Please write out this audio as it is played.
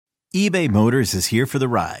eBay Motors is here for the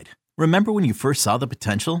ride. Remember when you first saw the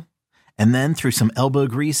potential? And then through some elbow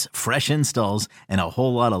grease, fresh installs, and a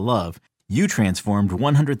whole lot of love, you transformed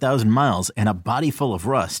 100,000 miles and a body full of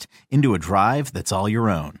rust into a drive that's all your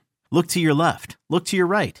own. Look to your left. Look to your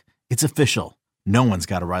right. It's official. No one's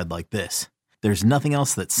got a ride like this. There's nothing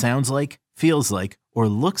else that sounds like, feels like, or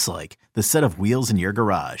looks like the set of wheels in your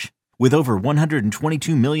garage. With over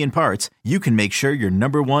 122 million parts, you can make sure your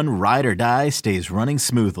number one ride or die stays running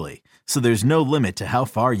smoothly. So there's no limit to how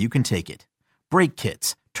far you can take it. Brake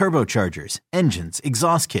kits, turbochargers, engines,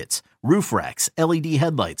 exhaust kits, roof racks, LED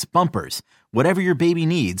headlights, bumpers, whatever your baby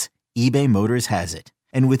needs, eBay Motors has it.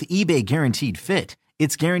 And with eBay Guaranteed Fit,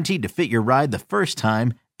 it's guaranteed to fit your ride the first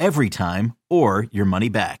time, every time, or your money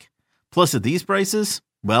back. Plus at these prices,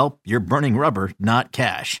 well, you're burning rubber, not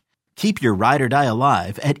cash. Keep your ride or die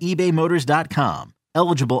alive at ebaymotors.com.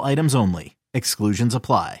 Eligible items only. Exclusions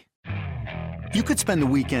apply. You could spend the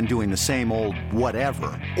weekend doing the same old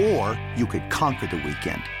whatever, or you could conquer the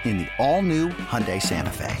weekend in the all-new Hyundai Santa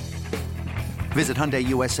Fe. Visit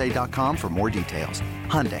HyundaiUSA.com for more details.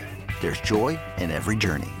 Hyundai, there's joy in every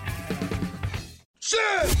journey.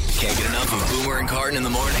 Can't get enough of Boomer and Carton in the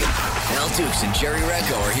morning. Al Dukes and Jerry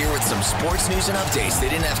Recco are here with some sports news and updates they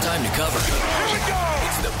didn't have time to cover. Here we go!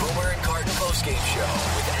 It's the Boomer and Carton postgame show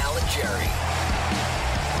with Al and Jerry.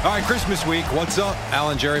 All right, Christmas week. What's up?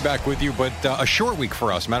 Al and Jerry back with you, but a short week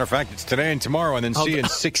for us. Matter of fact, it's today and tomorrow, and then see you in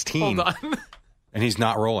 16. Hold on. And he's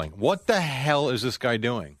not rolling. What the hell is this guy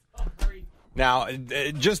doing? Now,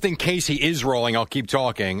 just in case he is rolling, I'll keep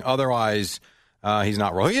talking. Otherwise, he's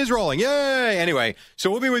not rolling. He is rolling. Yay! Anyway,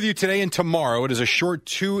 so we'll be with you today and tomorrow. It is a short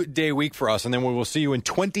 2-day week for us, and then we will see you in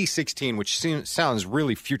 2016, which sounds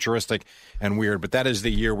really futuristic and weird, but that is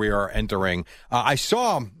the year we are entering. I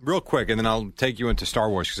saw, real quick, and then I'll take you into Star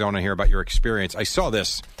Wars because I want to hear about your experience. I saw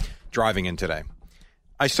this driving in today.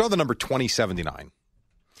 I saw the number 2079.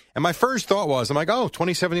 And my first thought was, I'm like, oh,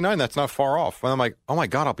 2079, that's not far off. And I'm like, oh, my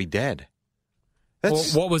God, I'll be dead. Well,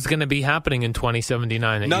 what was going to be happening in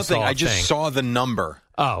 2079 that nothing. You saw? I just saw the number.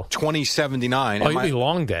 Oh. 2079. Oh, you'd be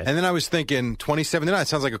long dead. And then I was thinking, 2079, it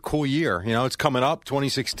sounds like a cool year. You know, it's coming up,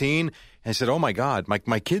 2016. And I said, oh, my God,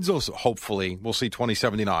 my kids will hopefully will see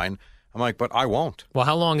 2079. I'm like, but I won't. Well,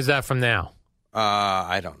 how long is that from now?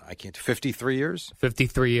 I don't know. I can't. 53 years?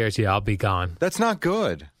 53 years, yeah, I'll be gone. That's not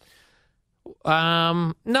good. No,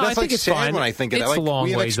 I think like it's sad fine. When I think of it's that. Like, a long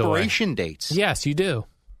we have ways expiration away. dates. Yes, you do.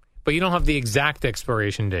 But you don't have the exact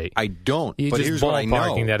expiration date. I don't. You're but just here's what I know.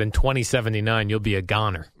 ballparking that in 2079 you'll be a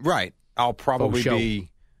goner. Right. I'll probably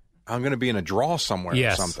be. I'm going to be in a draw somewhere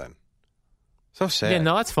or something. So sad. Yeah,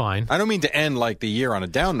 no, that's fine. I don't mean to end like the year on a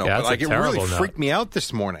down note, but like it really freaked me out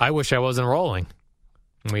this morning. I wish I wasn't rolling.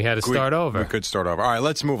 We had to start over. We could start over. All right,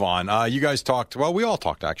 let's move on. You guys talked. Well, we all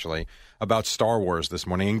talked actually about Star Wars this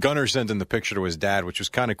morning, and Gunnar sent in the picture to his dad, which was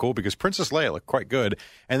kind of cool because Princess Leia looked quite good.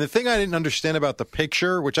 And the thing I didn't understand about the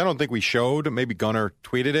picture, which I don't think we showed, maybe Gunnar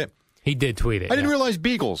tweeted it. He did tweet it. I didn't realize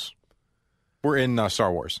beagles were in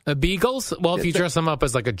Star Wars. Beagles? Well, if you dress them up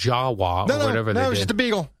as like a Jawa or whatever they did. No, it was just a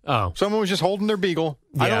beagle. Oh. Someone was just holding their beagle.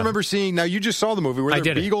 Yeah. I don't remember seeing. Now, you just saw the movie. Were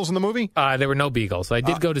there beagles in the movie? There were no beagles. I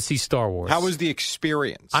did go to see Star Wars. How was the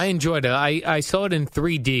experience? I enjoyed it. I saw it in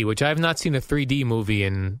 3D, which I have not seen a 3D movie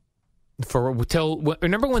in.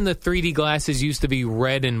 Remember when the 3D glasses used to be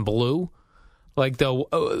red and blue? Like the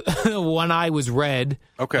one eye was red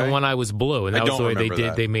and one eye was blue. And that was the way they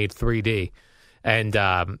did. That. They made 3D. And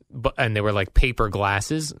they were like paper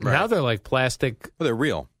glasses. Right. Now they're like plastic. Well, they're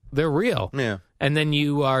real. They're real. Yeah. And then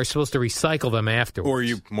you are supposed to recycle them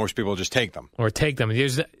afterwards. Or most people just take them.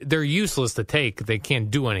 They're useless to take. They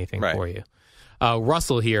can't do anything for you.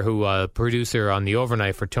 Russell here, who producer on The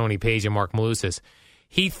Overnight for Tony Page and Mark Malusis,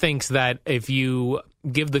 he thinks that if you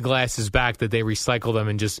give the glasses back, that they recycle them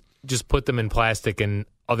and just put them in plastic and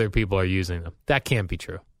other people are using them. That can't be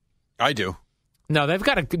true. I do. No, they've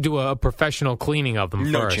got to do a professional cleaning of them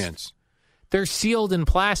first. No chance. They're sealed in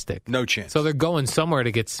plastic. No chance. So they're going somewhere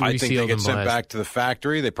to get resealed in plastic. I think they get sent back to the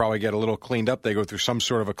factory. They probably get a little cleaned up. They go through some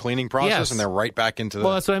sort of a cleaning process, and they're right back into the...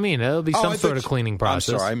 Well, that's what I mean. It'll be some sort of cleaning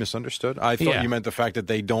process. I'm sorry, I misunderstood. I thought you meant the fact that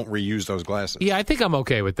they don't reuse those glasses. Yeah, I think I'm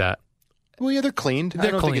okay with that. Well, yeah, they're cleaned. I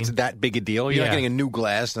don't think it's that big a deal. You're not getting a new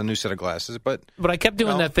glass, a new set of glasses, but I kept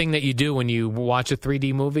doing that thing that you do when you watch a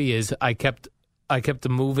 3D movie. Is I kept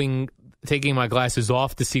taking my glasses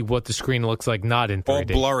off to see what the screen looks like, not in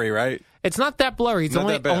 3D. All blurry, right? It's not that blurry. It's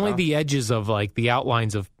only the edges of like the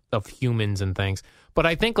outlines of humans and things. But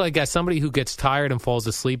I think like as somebody who gets tired and falls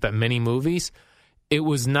asleep at many movies, it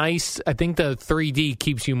was nice. I think the 3D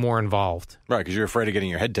keeps you more involved. Right, because you're afraid of getting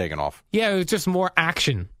your head taken off. Yeah, it was just more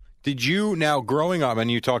action. Did you, now growing up,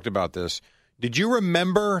 and you talked about this, Did you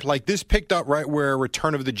remember, like, this picked up right where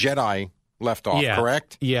Return of the Jedi left off,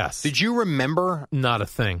 correct? Yes. Did you remember Not a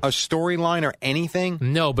thing. a storyline or anything?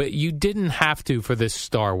 No, but you didn't have to for this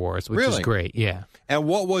Star Wars, which is great. Yeah. And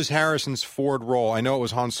what was Harrison's Ford role? I know it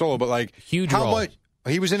was Han Solo, but like Huge how role. much?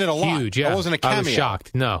 He was in it a lot. Huge, yeah. That wasn't a cameo. I was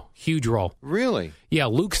shocked. No, huge role. Really? Yeah,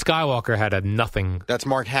 Luke Skywalker had a nothing. That's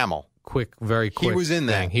Mark Hamill. Very quick. He was in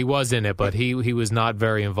that. thing. He was in it, but he was not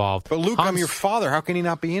very involved. But Luke, I'm your father. How can he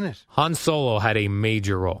not be in it? Han Solo had a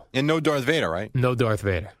major role. And no Darth Vader, right? No Darth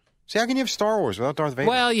Vader. See, how can you have Star Wars without Darth Vader?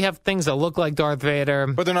 Well, you have things that look like Darth Vader,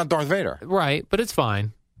 but they're not Darth Vader. Right, but it's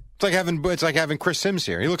fine. It's like having Chris Sims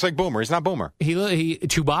here. He looks like Boomer. He's not Boomer.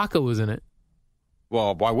 Chewbacca was in it.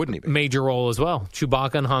 Well, why wouldn't he be? Major role as well.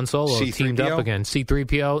 Chewbacca and Han Solo teamed up again.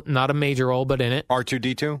 C-3PO, not a major role, but in it.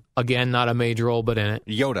 R2-D2? Again, not a major role, but in it.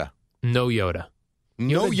 Yoda? No Yoda.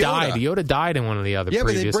 No Yoda. Died. Yoda died in one of the other previous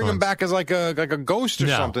ones. Yeah, but they bring ones. him back as like a ghost or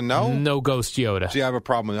something, no? No ghost Yoda. See, I have a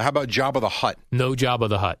problem with that. How about Jabba the Hutt? No Jabba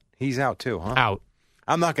the Hutt. He's out too, huh? Out.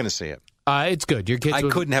 I'm not going to see it. It's good. Your kids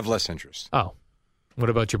couldn't have less interest. Oh. What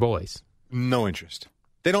about your boys? No interest.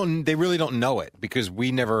 They really don't know it because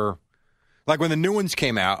we never... Like when the new ones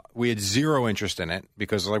came out, we had zero interest in it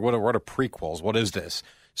because like what are prequels? What is this?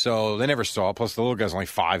 So they never saw it. Plus the little guy's only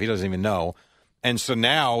 5. He doesn't even know. And so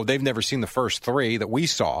now they've never seen the first 3 that we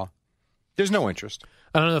saw. There's no interest.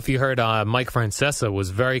 I don't know if you heard Mike Francesa was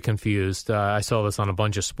very confused. I saw this on a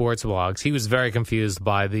bunch of sports blogs. He was very confused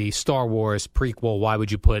by the Star Wars prequel. Why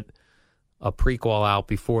would you put a prequel out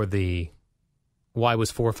before why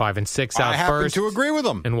was 4, 5, and 6 out first? I happen to agree with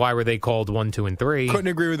him. And why were they called 1, 2, and 3? Couldn't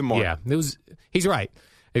agree with him more. Yeah, he's right.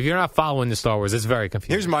 If you're not following the Star Wars, it's very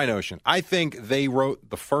confusing. Here's my notion. I think they wrote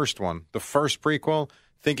the first one, the first prequel,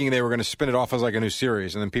 thinking they were going to spin it off as like a new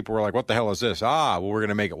series. And then people were like, what the hell is this? Well, we're going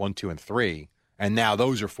to make it 1, 2, and 3. And now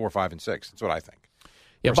those are 4, 5, and 6. That's what I think.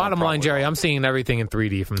 Yeah, bottom line, Jerry, I'm seeing everything in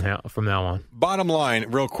 3D from now on. Bottom line,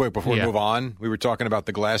 real quick before we move on, we were talking about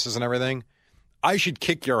the glasses and everything. I should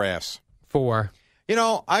kick your ass. For? You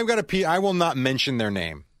know, I will not mention their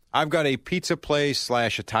name. I've got a pizza place /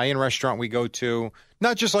 Italian restaurant we go to.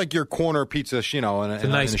 Not just like your corner pizza, in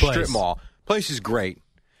a strip mall. Place is great.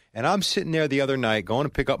 And I'm sitting there the other night going to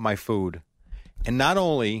pick up my food. And not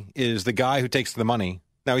only is the guy who takes the money,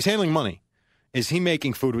 now he's handling money, is he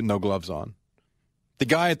making food with no gloves on. The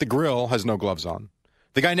guy at the grill has no gloves on.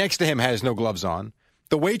 The guy next to him has no gloves on.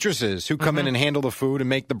 The waitresses who come in and handle the food and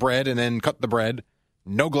make the bread and then cut the bread,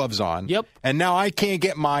 no gloves on. Yep. And now I can't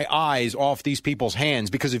get my eyes off these people's hands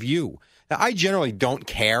because of you. Now, I generally don't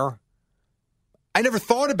care. I never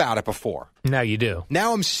thought about it before. Now you do.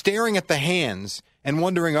 Now I'm staring at the hands and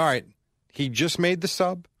wondering, all right, he just made the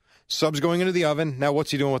sub. Sub's going into the oven. Now what's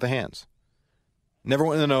he doing with the hands? Never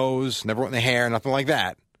went in the nose, never went in the hair, nothing like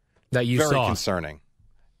that. That you Very saw. concerning.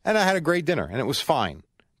 And I had a great dinner, and it was fine.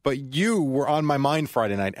 But you were on my mind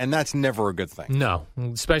Friday night, and that's never a good thing. No,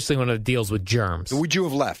 especially when it deals with germs. Would you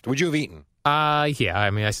have left? Would you have eaten? Yeah. I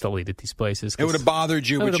mean, I still eat at these places. It would have bothered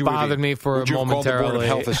you. It would have bothered me for momentarily. Called the Board of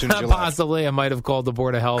Health as soon as you Possibly, I might have called the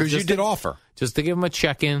Board of Health. Because you did offer. Just to give them a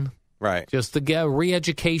check-in. Right. Just to get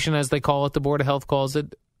re-education, as they call it, the Board of Health calls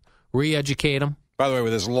it. Re-educate them. By the way,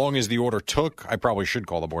 with as long as the order took, I probably should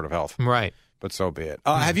call the Board of Health. Right. But so be it.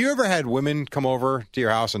 Have you ever had women come over to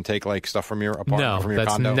your house and take like stuff from your apartment, from your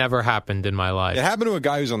condo? No, that's never happened in my life. It happened to a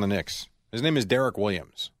guy who's on the Knicks. His name is Derek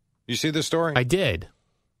Williams. You see this story? I did.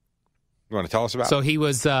 You want to tell us about it? So he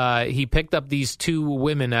was he picked up these 2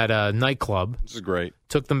 women at a nightclub. This is great.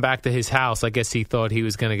 Took them back to his house. I guess he thought he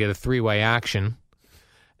was going to get a 3-way action.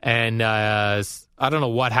 And I don't know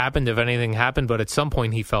what happened, if anything happened, but at some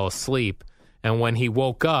point he fell asleep. And when he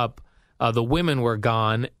woke up, the women were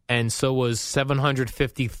gone, and so was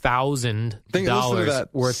 $750,000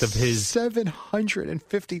 worth of his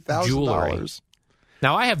 $750,000 jewelry.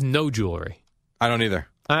 Now, I have no jewelry. I don't either.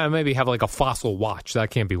 I maybe have like a Fossil watch.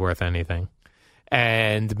 That can't be worth anything.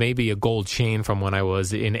 And maybe a gold chain from when I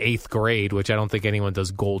was in 8th grade, which I don't think anyone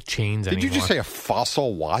does gold chains anymore. Did you just say a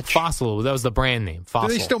Fossil watch? Fossil. That was the brand name. Fossil.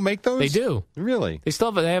 Do they still make those? They do. Really?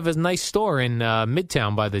 They have a nice store in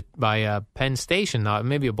Midtown by Penn Station,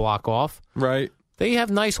 maybe a block off. Right. They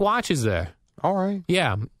have nice watches there. All right.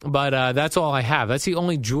 Yeah, but that's all I have. That's the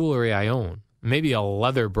only jewelry I own. Maybe a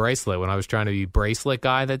leather bracelet when I was trying to be bracelet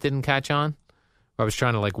guy that didn't catch on. I was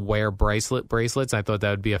trying to like wear bracelets. I thought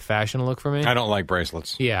that would be a fashion look for me. I don't like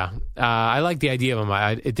bracelets. Yeah, I like the idea of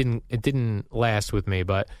them. It didn't last with me,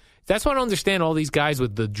 but that's why I don't understand all these guys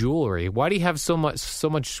with the jewelry. Why do you have so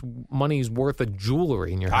much money's worth of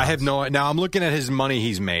jewelry in your house? I have no. Now I'm looking at his money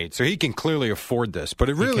he's made, so he can clearly afford this. But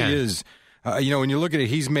it really is. When you look at it,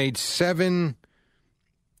 he's made 7,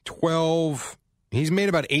 12, He's made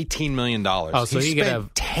about $18 million. Oh, so he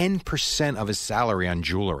spent 10% of his salary on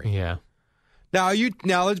jewelry. Yeah.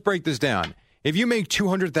 Now let's break this down. If you make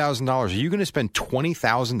 $200,000, are you going to spend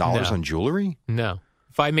 $20,000 on jewelry? No.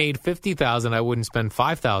 If I made $50,000, I wouldn't spend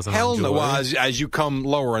 $5,000. Hell on jewelry. no. Well, as you come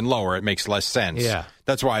lower and lower, it makes less sense. Yeah.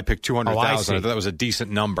 That's why I picked $200,000. I I see. thought that was a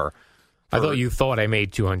decent number. I thought you thought I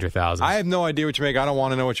made $200,000. I have no idea what you make. I don't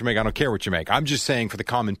want to know what you make. I don't care what you make. I'm just saying for the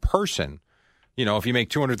common person, if you make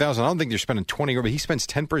 $200,000, I don't think you're spending 20, but he spends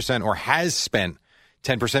 10% or has spent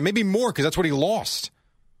 10%, maybe more because that's what he lost.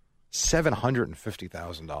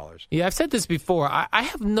 $750,000. Yeah, I've said this before. I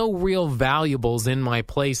have no real valuables in my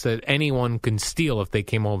place that anyone can steal if they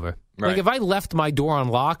came over. Right. Like if I left my door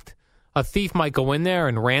unlocked, a thief might go in there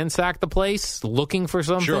and ransack the place looking for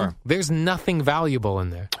something. Sure. There's nothing valuable in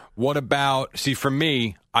there. What about, for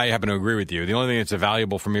me, I happen to agree with you. The only thing that's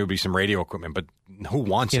valuable for me would be some radio equipment, but who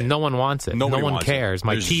wants it? No one wants it. Nobody no one wants cares. it.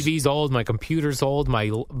 My TV's old, my computer's old, my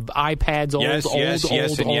iPad's old,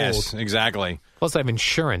 old. Yes, exactly. Plus, I have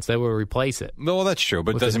insurance. They will replace it. Well, that's true,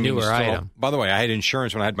 but it With a doesn't mean you newer still... item. By the way, I had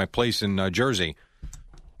insurance when I had my place in Jersey.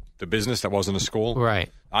 The business that wasn't a school.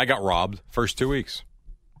 Right. I got robbed first 2 weeks.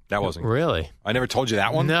 That wasn't good. Really? I never told you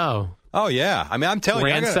that one? No. Oh, yeah. I mean, I'm telling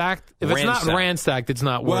you. Ransacked? If it's not ransacked, it's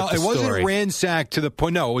not worth the story. Well, it wasn't ransacked to the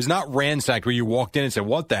point. No, it was not ransacked where you walked in and said,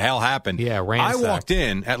 what the hell happened? Yeah, ransacked. I walked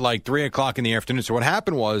in at like 3 o'clock in the afternoon. So what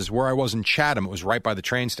happened was where I was in Chatham, it was right by the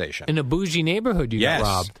train station. In a bougie neighborhood, you got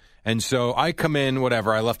robbed. And so I come in,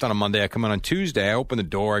 whatever. I left on a Monday. I come in on Tuesday. I open the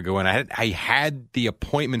door. I go in. I had the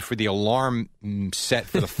appointment for the alarm set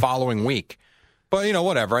for the following week. But,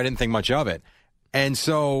 whatever. I didn't think much of it. And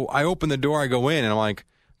so I open the door. I go in, and I'm like,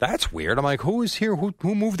 that's weird. I'm like, who is here?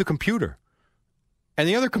 Who moved the computer? And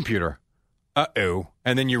the other computer. Uh-oh.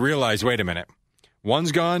 And then you realize, wait a minute.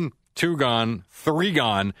 1's gone, 2 gone, 3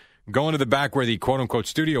 gone. Going to the back where the quote-unquote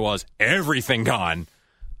studio was, everything gone.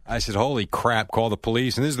 I said, holy crap, call the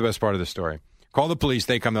police. And this is the best part of the story. Call the police.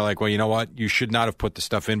 They come. They're like, well, you know what? You should not have put the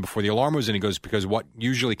stuff in before the alarm was in. He goes, because what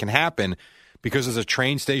usually can happen, because there's a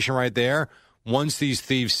train station right there, once these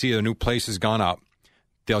thieves see the new place has gone up,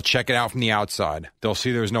 they'll check it out from the outside. They'll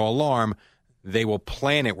see there's no alarm. They will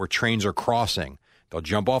plan it where trains are crossing. They'll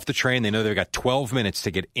jump off the train. They know they've got 12 minutes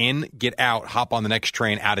to get in, get out, hop on the next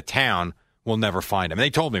train out of town. We'll never find them. And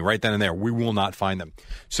they told me right then and there, we will not find them.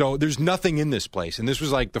 So there's nothing in this place. And this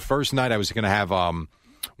was like the first night I was going to have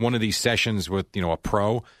one of these sessions with, a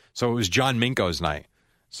pro. So it was John Minko's night.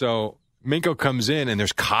 So Minko comes in and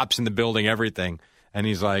there's cops in the building, everything. And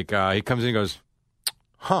he's like, he comes in and goes,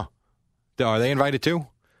 huh, are they invited too?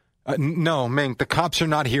 No, Mink, the cops are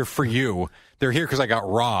not here for you. They're here because I got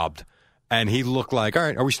robbed. And he looked like, all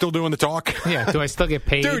right, are we still doing the talk? Yeah, do I still get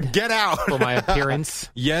paid? Dude, get out. For my appearance?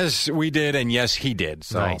 Yes, we did, and yes, he did.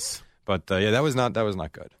 So. Nice. But, that was not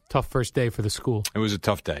good. Tough first day for the school. It was a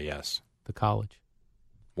tough day, yes. The college.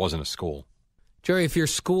 Wasn't a school. Jerry, if your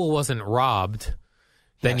school wasn't robbed,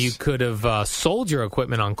 then you could have sold your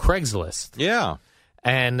equipment on Craigslist. Yeah.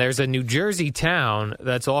 And there's a New Jersey town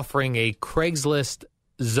that's offering a Craigslist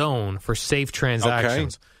zone for safe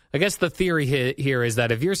transactions. Okay. I guess the theory here is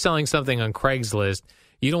that if you're selling something on Craigslist,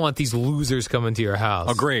 you don't want these losers coming to your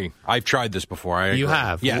house. Agree. I've tried this before. You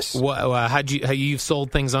have? Yes. You've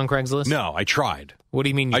sold things on Craigslist? No, I tried. What do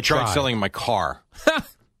you mean I tried selling my car.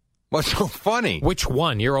 What's so funny? Which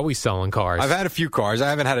one? You're always selling cars. I've had a few cars. I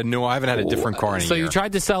haven't had a different car in a year. So you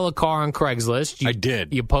tried to sell a car on Craigslist. I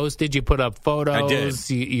did. You posted, you put up photos. I did.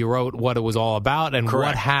 You wrote what it was all about, and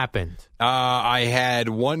Correct. What happened? I had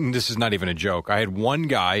one, this is not even a joke, I had one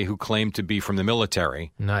guy who claimed to be from the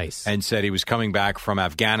military. Nice. And said he was coming back from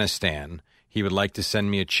Afghanistan. He would like to send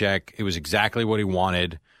me a check. It was exactly what he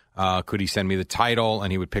wanted. Could he send me the title?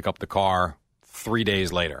 And he would pick up the car 3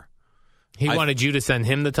 days later. He wanted you to send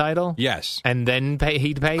him the title? Yes. And then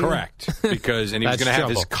he'd pay you? Correct. Because, and he was going to have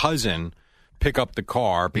his cousin pick up the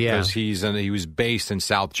car because he was based in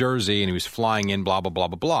South Jersey and he was flying in, blah, blah, blah,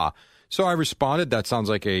 blah, blah. So I responded, that sounds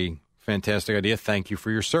like a fantastic idea. Thank you for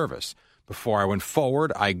your service. Before I went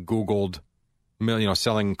forward, I Googled,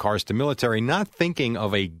 selling cars to military, not thinking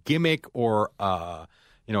of a gimmick or, a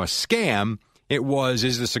scam. It was,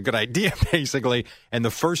 is this a good idea, basically? And the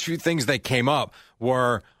first few things that came up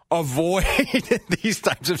were, avoid these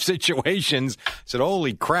types of situations. I said,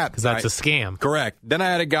 holy crap. Because that's a scam. Correct. Then I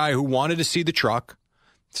had a guy who wanted to see the truck.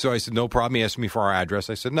 So I said, no problem. He asked me for our address.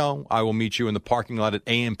 I said, no, I will meet you in the parking lot at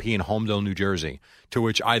AMP in Homedale, New Jersey, to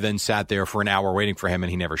which I then sat there for an hour waiting for him,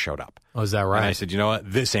 and he never showed up. Oh, is that right? And I said, you know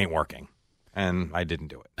what? This ain't working. And I didn't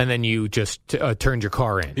do it. And then you just turned your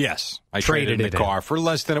car in. Yes. I traded in the car for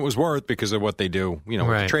less than it was worth because of what they do, with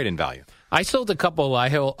the trade-in value. I sold a couple.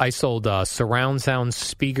 I sold surround sound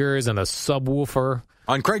speakers and a subwoofer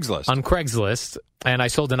on Craigslist. And I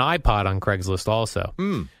sold an iPod on Craigslist also.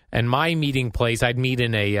 And my meeting place, I'd meet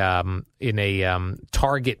in a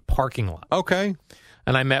Target parking lot. Okay.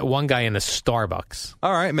 And I met one guy in a Starbucks.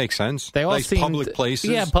 All right, makes sense. They all seemed, public places.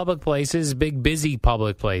 Yeah, public places, big busy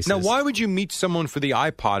public places. Now, why would you meet someone for the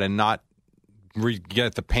iPod and not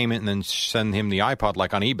get the payment and then send him the iPod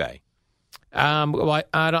like on eBay? Well,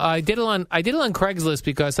 I did it on Craigslist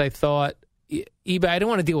because I thought eBay. I didn't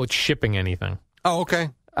want to deal with shipping anything. Oh, okay.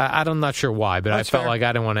 I'm not sure why, but That's I felt fair. like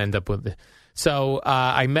I didn't want to end up with it. So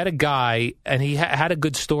I met a guy, and he had a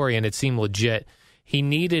good story, and it seemed legit. He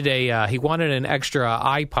needed he wanted an extra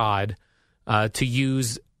iPod to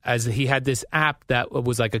use, as he had this app that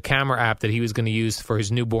was like a camera app that he was going to use for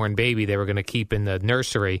his newborn baby. They were going to keep in the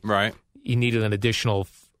nursery. Right. He needed an additional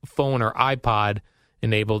phone or iPod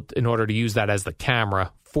enabled in order to use that as the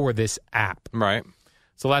camera for this app. Right.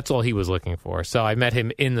 So that's all he was looking for. So I met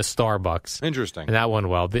him in the Starbucks. Interesting. And that went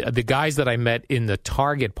well. The guys that I met in the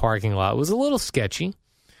Target parking lot was a little sketchy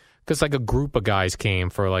because like a group of guys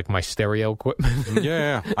came for like my stereo equipment.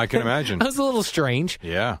 Yeah, I can imagine. That was a little strange.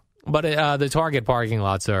 Yeah. But the Target parking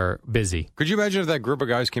lots are busy. Could you imagine if that group of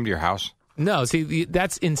guys came to your house? No, see,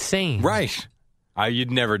 that's insane. Right.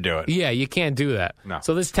 You'd never do it. Yeah, you can't do that. No.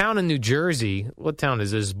 So this town in New Jersey, what town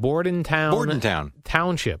is this? Bordentown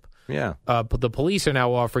Township. Yeah. But the police are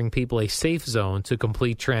now offering people a safe zone to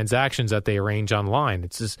complete transactions that they arrange online.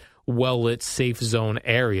 It's this well-lit safe zone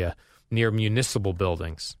area near municipal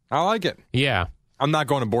buildings. I like it. Yeah. I'm not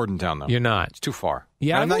going to Bordentown, though. You're not. It's too far.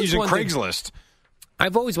 Yeah, And I'm I've not always using wondered- Craigslist.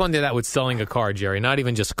 I've always wondered that with selling a car, Jerry, not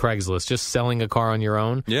even just Craigslist, just selling a car on your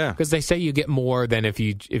own. Yeah. Because they say you get more than if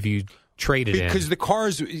you trade it in. Because the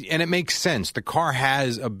cars, and it makes sense, the car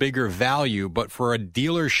has a bigger value, but for a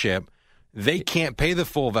dealership, they can't pay the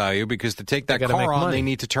full value because to take that gotta car make on, money. they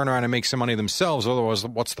need to turn around and make some money themselves. Otherwise,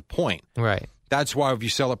 what's the point? Right. That's why if you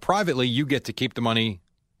sell it privately, you get to keep the money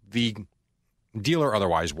the dealer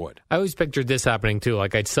otherwise would. I always pictured this happening, too.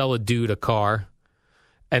 Like, I'd sell a dude a car,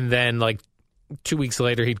 and then, like, 2 weeks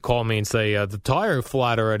later, he'd call me and say, the tire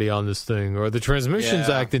flat already on this thing, or the transmission's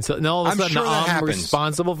Yeah. acting. So, and all of a I'm sudden, sure that I'm happens.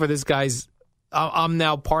 responsible for this guy's. I'm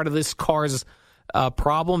now part of this car's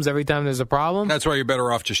problems every time there's a problem. That's why you're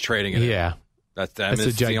better off just trading it. Yeah. That's That's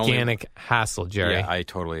a gigantic hassle, Jerry. Yeah, I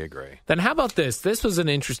totally agree. Then how about this? This was an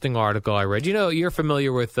interesting article I read. You know, you're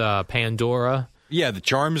familiar with Pandora. Yeah, the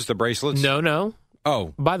charms, the bracelets. No.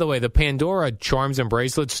 Oh, By the way, the Pandora charms and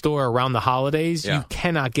bracelets store around the holidays, Yeah. you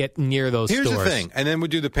cannot get near those here's stores. the thing. And then we'll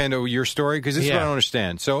do the Pandora, your story, because this is what I Yeah. don't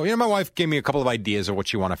understand. So, my wife gave me a couple of ideas of what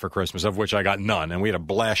she wanted for Christmas, of which I got none. And we had a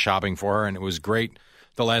blast shopping for her, and it was great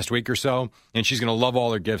the last week or so. And she's going to love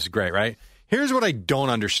all her gifts. Great, right? Here's what I don't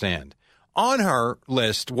understand. On her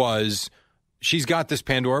list was she's got this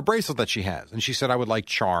Pandora bracelet that she has. And she said, I would like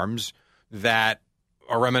charms that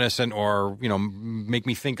are reminiscent or, make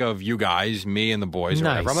me think of you guys, me and the boys or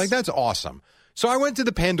whatever. Nice. I'm like, that's awesome. So I went to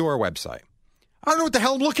the Pandora website. I don't know what the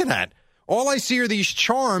hell I'm looking at. All I see are these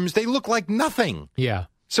charms. They look like nothing. Yeah.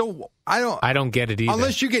 So I don't get it either.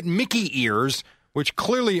 unless you get Mickey ears, which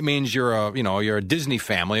clearly it means you're a Disney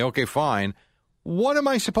family. Okay, fine. What am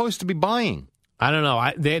I supposed to be buying? I don't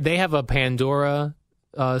know. They have a Pandora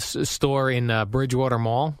store in Bridgewater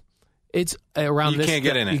Mall. It's around You this. can't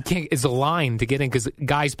get in it. You can't. It's a line to get in because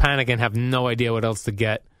guys panic and have no idea what else to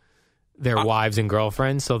get their wives and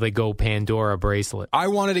girlfriends, so they go Pandora bracelet, I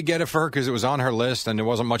wanted to get it for her because it was on her list and there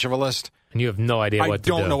wasn't much of a list. and you have no idea I what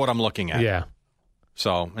to do. don't know what I'm looking at. Yeah,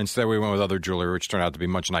 So instead we went with other jewelry, which turned out to be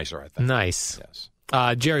much nicer, I think. nice.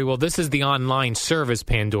 Yes. Jerry, well, this is the online service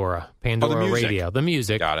Pandora music. Radio, the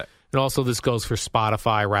music. Got it. And also this goes for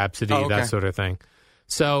Spotify, Rhapsody, Oh, okay. that sort of thing.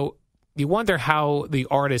 So you wonder how the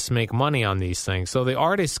artists make money on these things. So the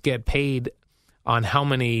artists get paid on how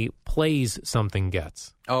many plays something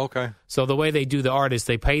gets. Oh, okay. So the way they do the artist,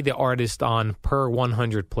 they pay the artist on per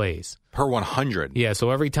 100 plays. Per 100. Yeah, so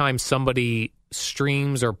every time somebody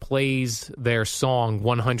streams or plays their song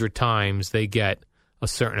 100 times, they get a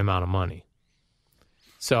certain amount of money.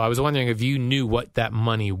 So I was wondering if you knew what that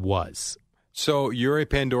money was. So you're a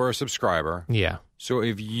Pandora subscriber. Yeah. So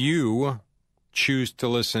if you choose to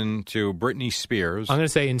listen to Britney Spears, I'm going to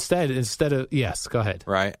say instead of, yes, go ahead.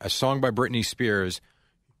 right, a song by Britney Spears,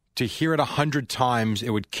 to hear it 100 times, it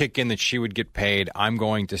would kick in that she would get paid, I'm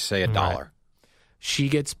going to say $1. Right. She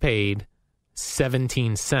gets paid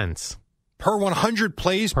 17 cents Per 100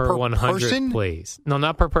 plays per 100 person? plays. No,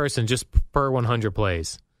 not per person, just per 100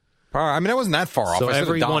 plays. I mean, I wasn't that far off. So I said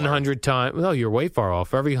every $1. 100 times, no, you're way far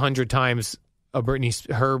off. Every 100 times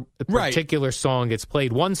her Right. particular song gets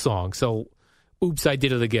played, one song. So Oops, I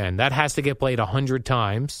Did It Again. That has to get played 100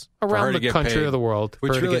 times around the country or the world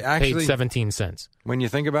for her to get paid 17 cents. When you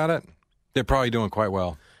think about it, they're probably doing quite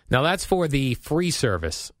well. Now, that's for the free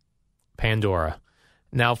service, Pandora.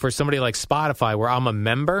 Now, for somebody like Spotify, where I'm a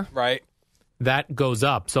member, right, that goes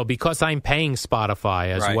up. So because I'm paying Spotify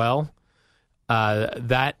as well,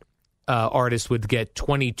 that artist would get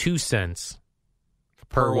 22 cents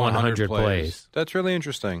per 100 plays. That's really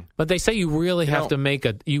interesting. But they say you really have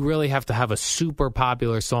to have a super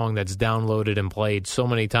popular song that's downloaded and played so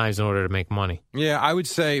many times in order to make money. Yeah, I would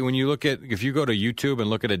say when you look at, if you go to YouTube and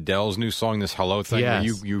look at Adele's new song, this Hello thing, where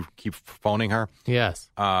you keep phoning her. Yes.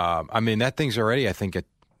 I mean, that thing's already, I think, at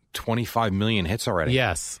 25 million hits already.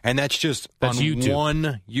 Yes. And that's just on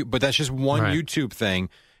YouTube. But that's just one YouTube thing.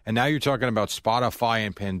 And now you're talking about Spotify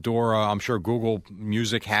and Pandora. I'm sure Google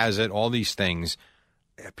Music has it, all these things.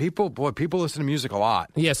 People listen to music a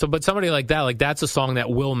lot. Yeah, but somebody like that, that's a song that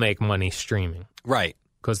will make money streaming. Right.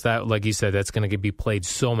 Because that, like you said, that's going to be played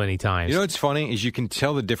so many times. You know what's funny is you can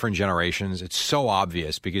tell the different generations. It's so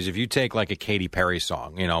obvious because if you take like a Katy Perry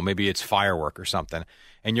song, maybe it's Firework or something,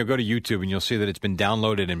 and you'll go to YouTube and you'll see that it's been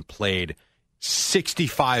downloaded and played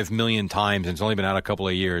 65 million times and it's only been out a couple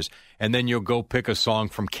of years. And then you'll go pick a song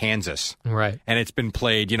from Kansas. Right. And it's been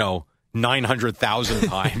played, 900,000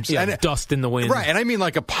 times. Dust in the Wind. Right, and I mean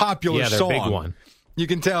like a popular song. Big one. You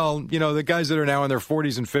can tell, the guys that are now in their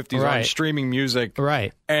 40s and 50s on streaming music.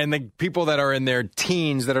 Right. And the people that are in their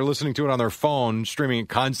teens that are listening to it on their phone, streaming it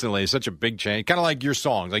constantly, is such a big change. Kind of like your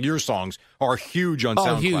songs. Like your songs are huge on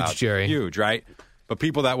SoundCloud. Huge, Jerry. Huge, right? But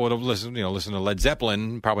people that would have listened to Led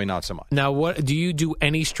Zeppelin, probably not so much. Now, what do you do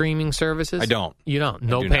any streaming services? I don't. You don't?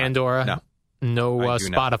 No Pandora? No. No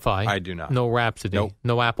Spotify? I do not. No Rhapsody? Nope.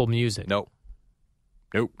 No Apple Music? Nope.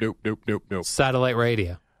 Nope. Satellite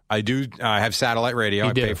radio? I do. I have satellite radio.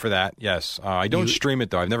 You I pay for that. Yes. I don't stream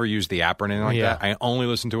it, though. I've never used the app or anything like that. I only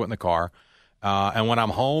listen to it in the car. And when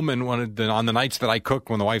I'm home and on the nights that I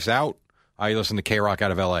cook when the wife's out, I listen to K-Rock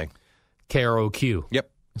out of L.A. KROQ? Yep.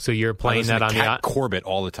 So you're playing that on Cat Corbett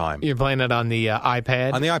all the time. You're playing it on the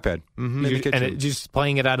iPad? On the iPad. Mm-hmm. In the kitchen. And just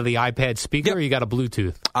playing it out of the iPad speaker, or you got a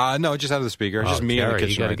Bluetooth? No, just out of the speaker. It's just me in the kitchen.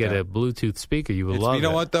 You got to get a Bluetooth speaker. You would love it. You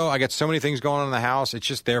know what, though? I got so many things going on in the house. It's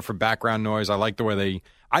just there for background noise. I like the way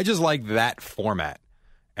I just like that format.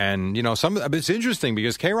 And, it's interesting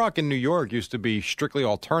because K-Rock in New York used to be strictly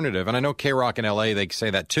alternative. And I know K-Rock in L.A., they say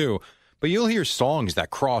that too. But you'll hear songs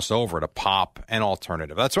that cross over to pop and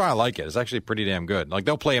alternative. That's why I like it. It's actually pretty damn good. Like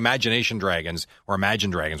they'll play Imagination Dragons or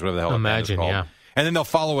Imagine Dragons, whatever the hell Imagine, that is called. yeah. And then they'll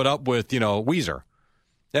follow it up with, Weezer.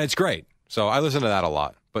 Yeah, it's great. So I listen to that a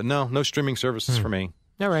lot. But no streaming services for me.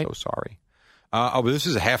 All right. So sorry. But this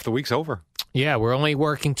is half the week's over. Yeah, we're only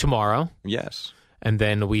working tomorrow. Yes. And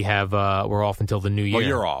then we have we're off until the new year. Well,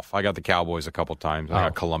 you're off. I got the Cowboys a couple times. I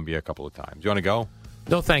got Columbia a couple of times. You want to go?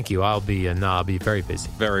 No, thank you. I'll be very busy.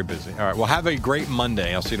 Very busy. All right. Well, have a great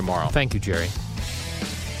Monday. I'll see you tomorrow. Thank you, Jerry.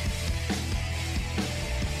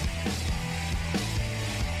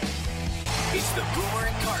 It's the Boomer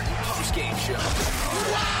and Carton postgame show.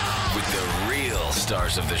 Wow! With the real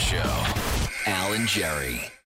stars of the show, Al and Jerry.